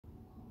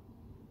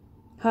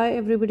Hi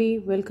everybody,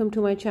 welcome to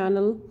my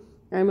channel.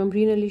 I'm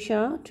Amreen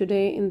Alisha.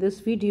 Today in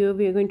this video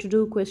we are going to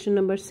do question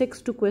number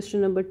 6 to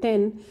question number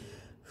 10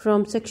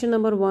 from section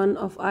number 1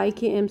 of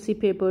IKMC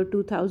paper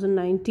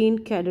 2019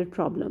 Cadet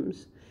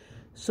problems.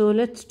 So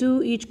let's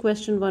do each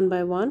question one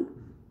by one.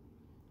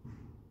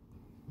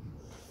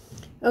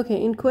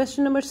 Okay, in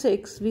question number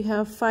 6 we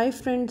have 5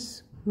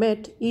 friends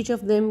met. Each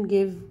of them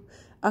gave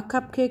a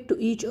cupcake to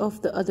each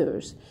of the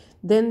others.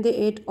 Then they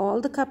ate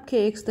all the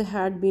cupcakes they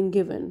had been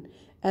given.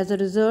 As a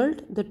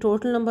result, the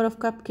total number of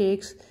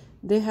cupcakes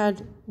they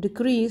had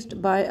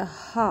decreased by a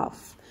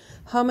half.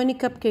 How many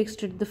cupcakes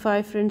did the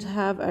 5 friends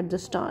have at the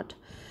start?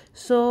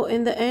 So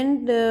in the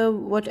end,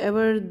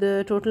 whatever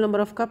the total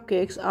number of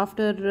cupcakes,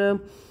 after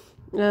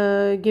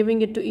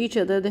giving it to each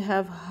other, they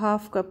have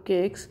half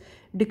cupcakes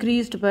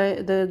decreased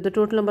by the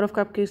total number of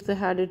cupcakes they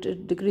had,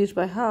 it decreased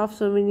by half.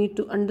 So we need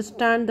to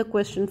understand the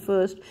question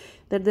first,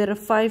 that there are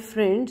 5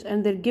 friends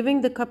and they're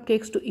giving the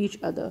cupcakes to each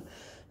other.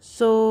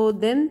 So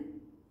then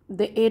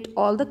they ate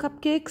all the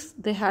cupcakes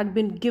they had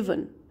been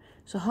given.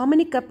 So how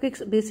many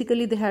cupcakes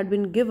basically they had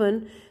been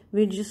given,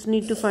 we just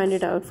need to find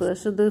it out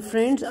first. So the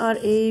friends are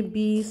A,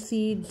 B,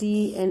 C,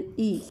 D and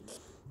E.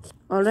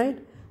 Alright,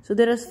 so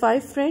there are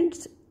 5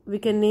 friends. We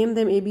can name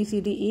them A, B,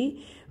 C, D,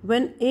 E.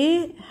 When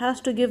A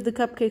has to give the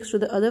cupcakes to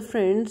the other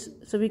friends,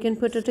 so we can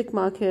put a tick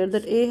mark here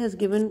that A has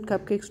given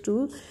cupcakes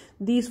to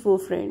these 4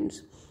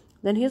 friends.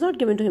 Then he has not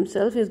given to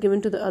himself, he has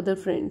given to the other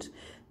friends.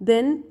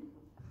 Then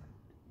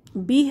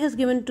B has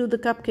given to the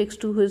cupcakes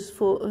to his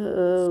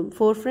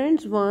 4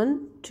 friends,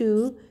 1,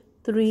 2,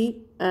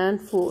 3 and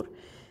 4.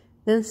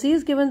 Then C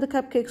has given the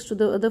cupcakes to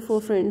the other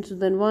 4 friends,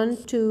 then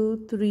 1,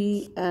 2,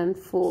 3 and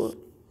 4.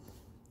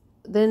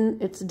 Then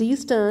it's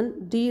D's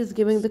turn. D is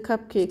giving the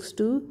cupcakes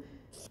to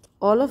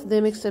all of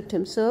them except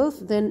himself.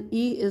 Then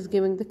E is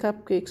giving the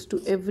cupcakes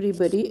to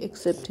everybody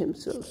except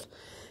himself.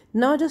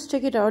 Now just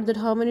check it out, that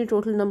how many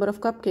total number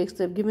of cupcakes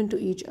they've given to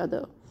each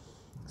other.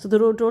 So the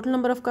total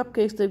number of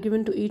cupcakes they've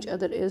given to each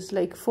other is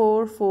like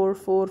 4, 4,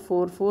 4,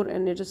 4, 4,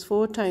 and it is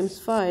 4 times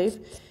 5.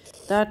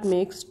 That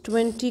makes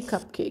 20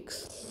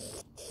 cupcakes.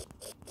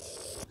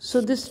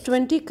 So this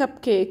 20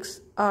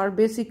 cupcakes are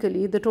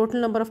basically the total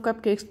number of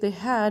cupcakes they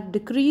had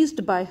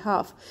decreased by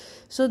half.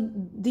 So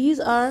these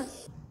are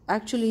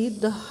actually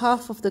the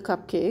half of the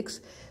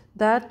cupcakes.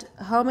 That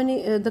how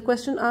many, the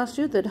question asked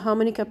you that how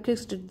many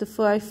cupcakes did the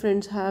 5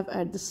 friends have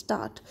at the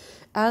start.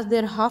 As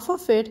they're half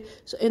of it,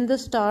 so in the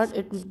start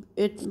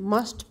it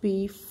must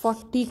be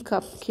 40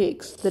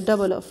 cupcakes, the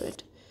double of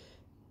it.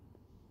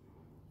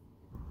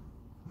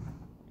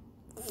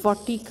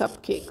 40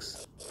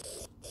 cupcakes.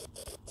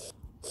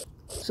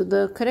 So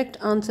the correct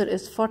answer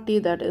is 40,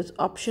 that is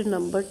option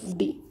number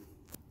D.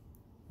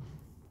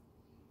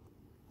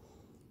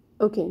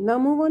 Okay, now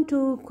move on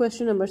to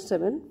question number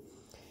 7,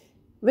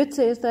 which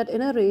says that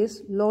in a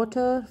race,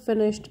 Lothar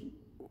finished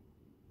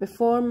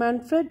before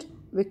Manfred,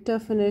 Victor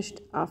finished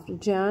after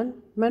Jan,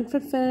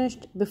 Manfred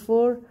finished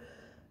before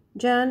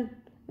Jan,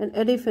 and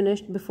Eddie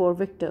finished before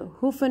Victor.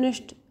 Who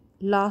finished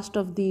last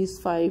of these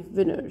 5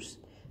 runners?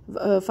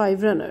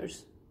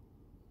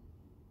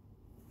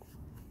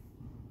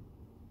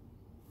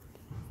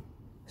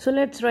 So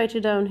let's write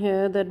it down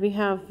here, that we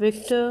have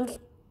Victor,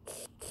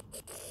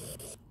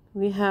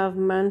 we have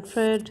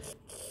Manfred,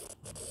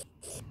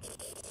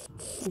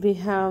 we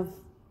have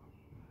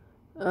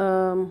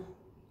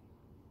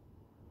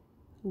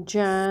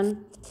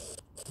Jan,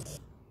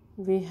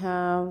 we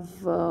have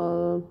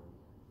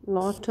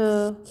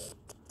Lothar,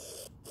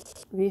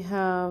 we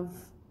have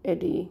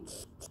Eddie.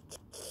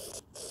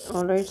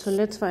 Alright, so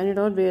let's find it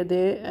out where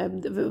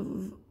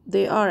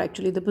they are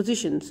actually, the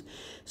positions.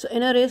 So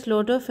in a race,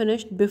 Lothar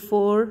finished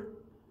before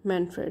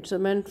Manfred. So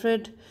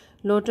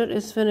Lothar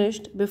is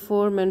finished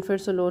before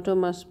Manfred, so Lothar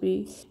must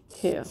be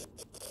here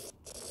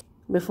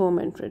before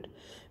Manfred.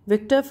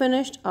 Victor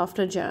finished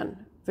after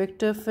Jan.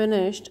 Victor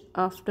finished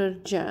after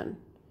Jan.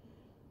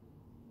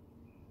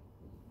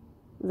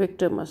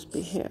 Victor must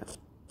be here.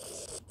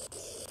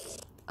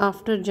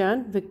 After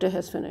Jan, Victor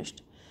has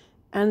finished.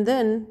 And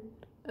then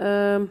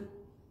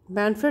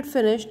Manfred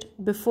finished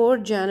before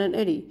Jan and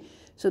Eddie.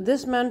 So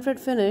this Manfred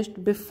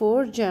finished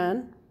before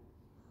Jan.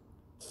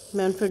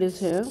 Manfred is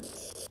here.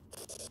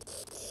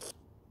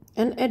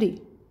 And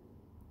Eddie.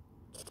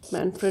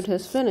 Manfred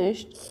has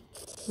finished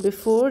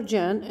before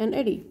Jan and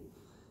Eddie.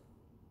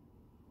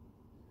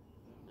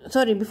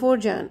 Sorry, before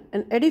Jan.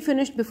 And Eddie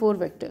finished before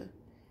Victor.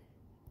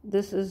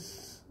 This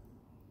is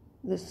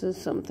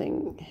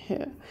something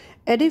here.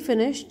 Eddie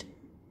finished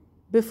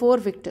before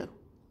Victor.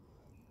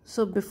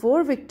 So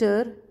before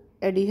Victor,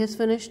 Eddie has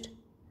finished.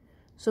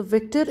 So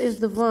Victor is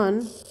the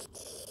one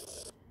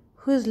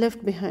who is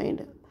left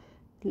behind.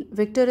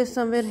 Victor is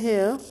somewhere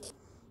here.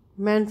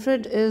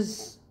 Manfred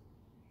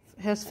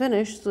has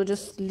finished, so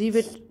just leave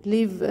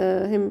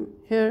him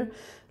here.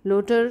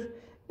 Lothar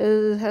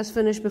has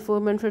finished before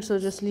Manfred, so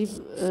just leave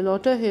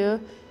Lothar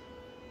here.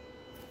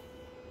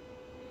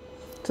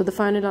 So the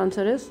final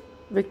answer is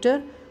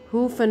Victor.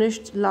 Who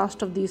finished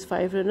last of these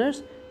 5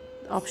 runners?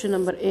 Option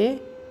number A,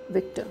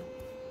 Victor.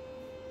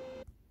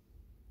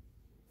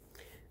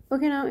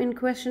 Okay, now in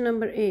question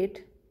number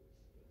 8,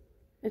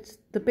 it's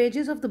the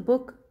pages of the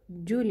book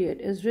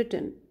Juliet is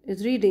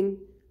reading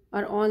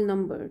are all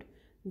numbered.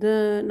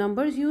 The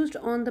numbers used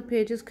on the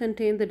pages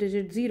contain the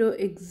digit 0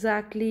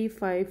 exactly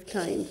 5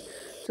 times.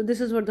 So this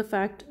is what the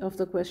fact of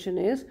the question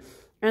is.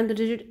 And the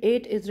digit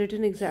 8 is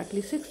written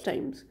exactly 6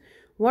 times.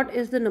 What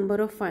is the number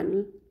of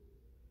final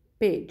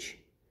page?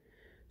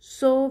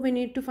 So we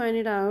need to find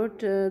it out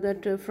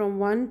that from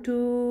 1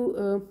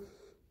 to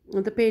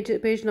the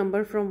page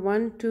number from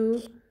 1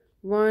 to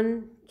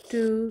 1,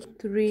 2,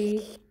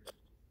 3,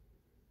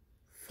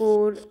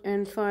 4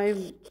 and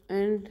 5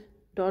 and ...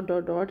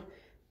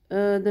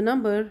 the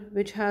number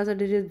which has a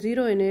digit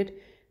 0 in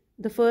it,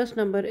 the first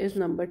number is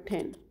number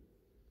 10.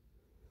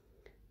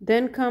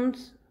 Then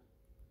comes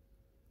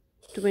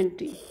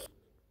 20.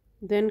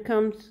 Then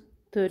comes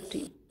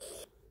 30.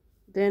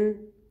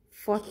 Then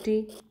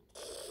 40.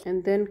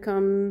 And then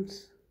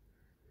comes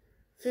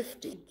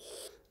 50.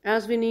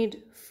 As we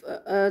need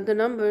the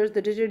numbers,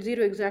 the digit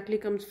 0 exactly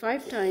comes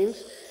 5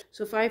 times.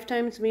 So 5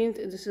 times means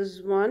this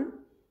is 1,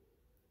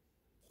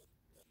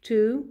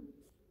 2,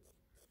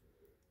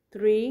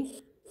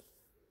 3,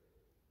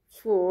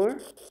 4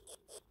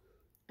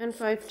 and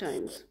 5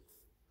 times.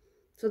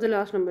 So the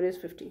last number is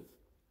 50.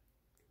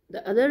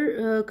 The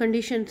other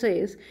condition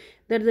says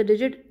that the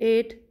digit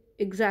 8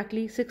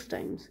 exactly 6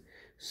 times.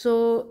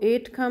 So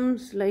 8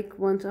 comes like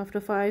once after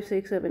 5,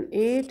 6, 7,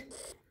 8,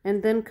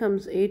 and then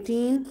comes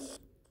 18,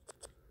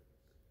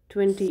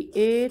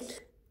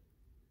 28,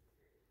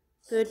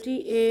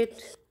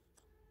 38,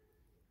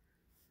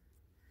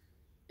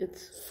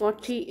 it's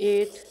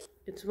 48,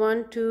 it's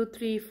 1, 2,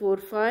 3, 4,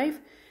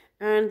 5,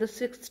 and the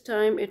 6th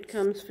time it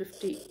comes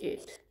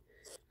 58.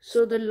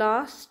 So the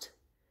last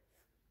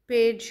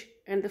page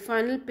and the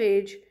final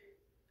page,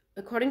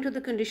 according to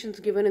the conditions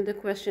given in the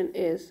question,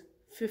 is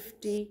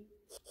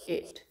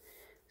 58.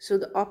 So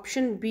the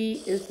option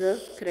B is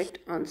the correct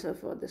answer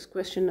for this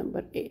question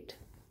number 8.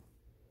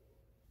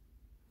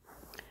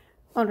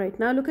 Alright,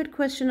 now look at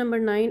question number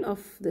 9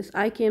 of this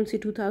IKMC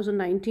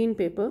 2019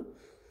 paper.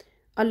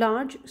 A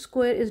large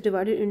square is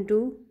divided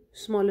into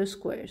smaller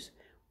squares.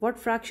 What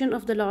fraction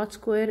of the large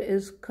square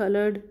is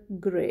colored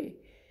gray?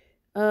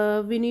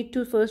 We need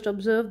to first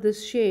observe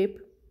this shape,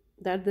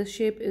 that this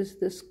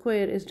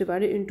square is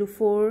divided into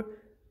 4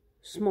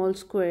 small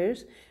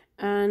squares,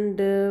 and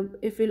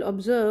if we'll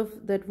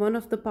observe that one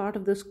of the part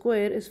of the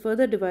square is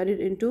further divided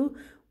into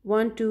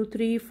 1, 2,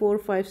 3, 4,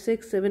 5,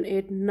 6, 7,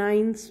 8,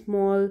 9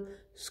 small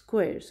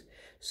squares.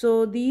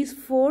 So these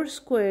 4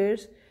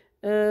 squares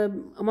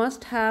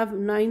must have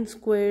 9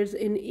 squares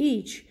in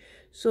each.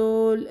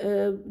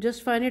 So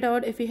just find it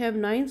out. If we have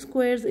 9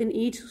 squares in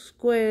each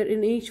square,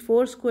 in each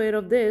 4 square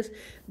of this,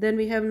 then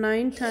we have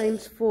 9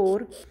 times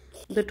 4.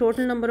 The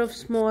total number of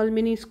small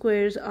mini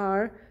squares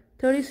are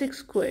 36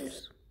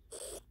 squares.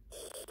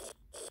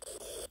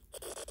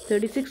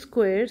 36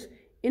 squares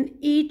in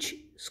each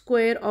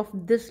square of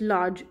this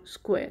large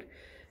square.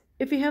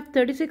 If we have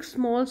 36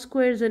 small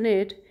squares in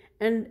it,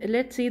 and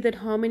let's see that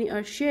how many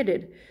are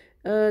shaded.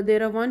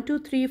 There are 1, 2,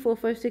 3, 4,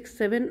 5, 6,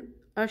 7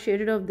 are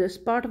shaded of this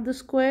part of the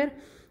square,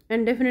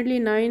 and definitely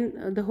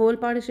 9, the whole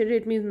part is shaded.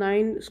 It means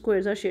 9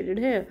 squares are shaded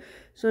here.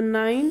 So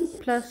 9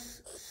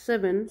 plus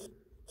 7,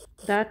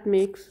 that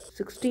makes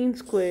 16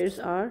 squares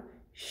are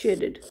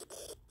shaded.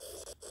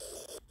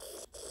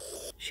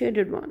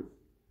 Shaded one.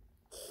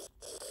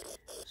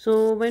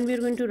 So when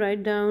we're going to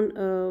write down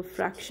a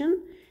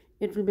fraction,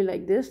 it will be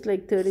like this,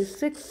 like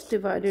 36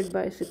 divided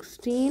by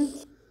 16.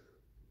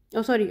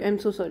 Oh, sorry, I'm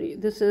so sorry.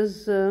 This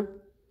is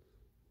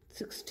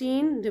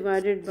 16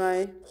 divided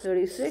by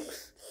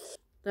 36.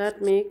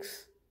 That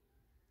makes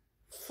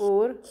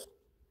 4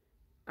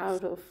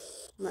 out of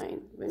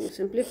 9. When you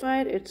simplify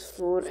it, it's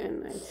 4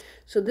 and 9.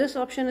 So this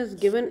option is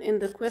given in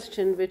the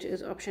question, which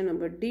is option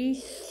number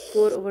D.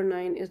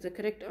 4/9 is the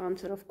correct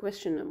answer of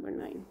question number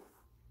 9.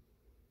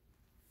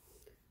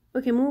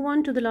 Okay, move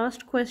on to the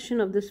last question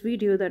of this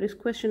video, that is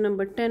question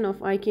number 10 of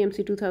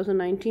IKMC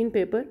 2019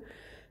 paper.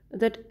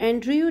 That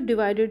Andrew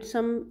divided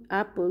some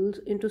apples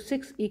into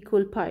 6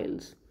 equal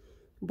piles.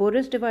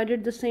 Boris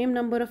divided the same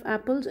number of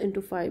apples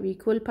into 5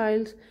 equal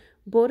piles.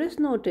 Boris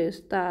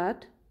noticed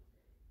that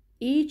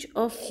each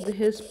of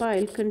his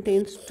pile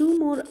contains 2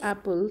 more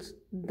apples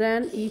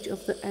than each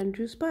of the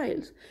Andrew's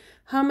piles.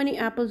 How many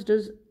apples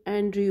does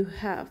Andrew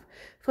have?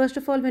 First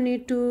of all, we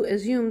need to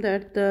assume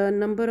that the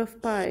number of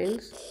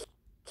piles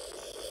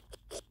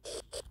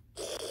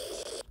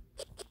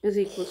is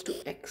equals to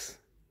x.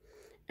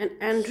 And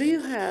Andrew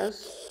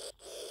has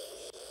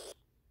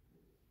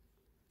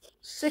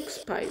 6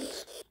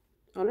 piles.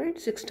 Alright,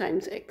 6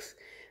 times x.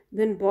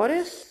 Then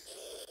Boris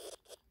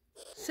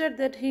said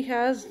that he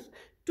has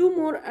 2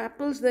 more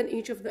apples than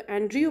each of the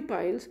Andrew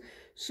piles.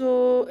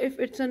 So if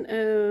it's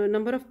a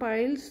number of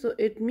piles, so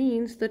it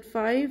means that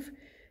 5,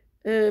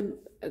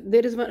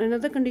 there is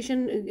another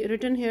condition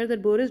written here,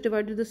 that Boris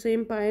divided the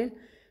same pile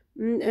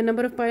a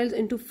number of piles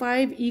into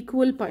 5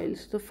 equal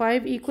piles. So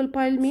 5 equal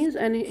pile means,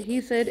 and he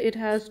said it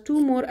has 2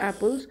 more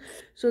apples,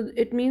 so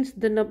it means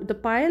the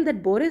pile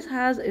that Boris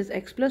has is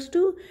x plus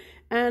 2,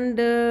 and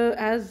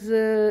as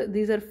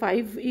these are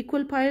 5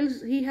 equal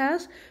piles he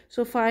has,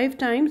 so 5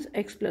 times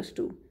x plus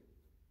 2.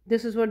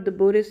 This is what the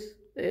Boris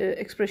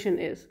expression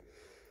is.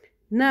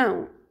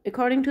 Now,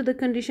 according to the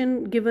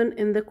condition given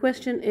in the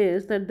question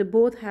is that they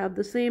both have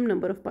the same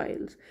number of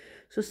piles.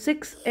 So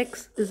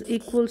 6x is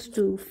equals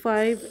to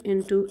 5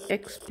 into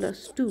x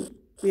plus 2.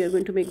 We are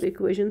going to make the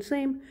equation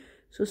same.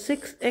 So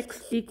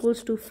 6x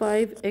equals to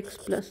 5x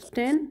plus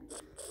 10,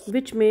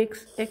 which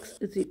makes x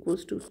is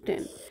equals to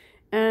 10.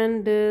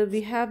 And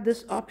we have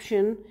this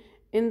option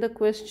in the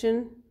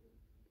question.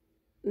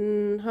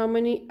 How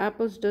many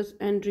apples does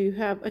Andrew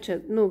have?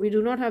 Achha, no, we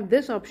do not have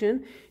this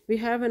option. We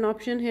have an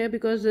option here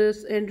because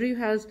this Andrew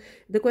has,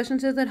 the question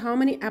says that how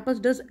many apples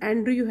does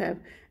Andrew have?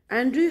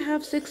 Andrew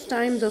have 6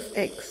 times of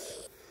x.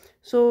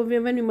 So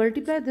when you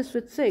multiply this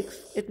with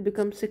 6, it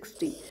becomes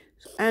 60.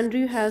 So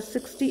Andrew has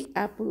 60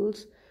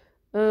 apples.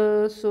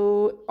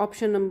 So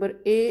option number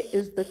A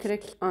is the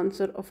correct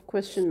answer of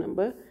question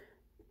number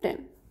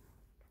 10.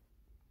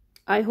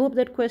 I hope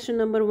that question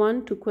number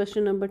 1 to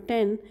question number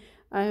 10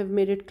 I have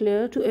made it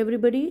clear to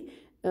everybody.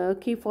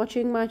 Keep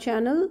watching my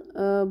channel.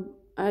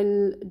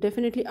 I'll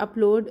definitely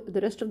upload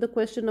the rest of the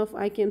question of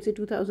IKMC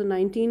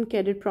 2019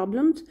 Cadet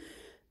problems.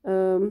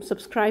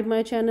 Subscribe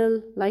my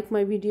channel, like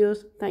my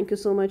videos. Thank you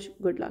so much.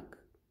 Good luck.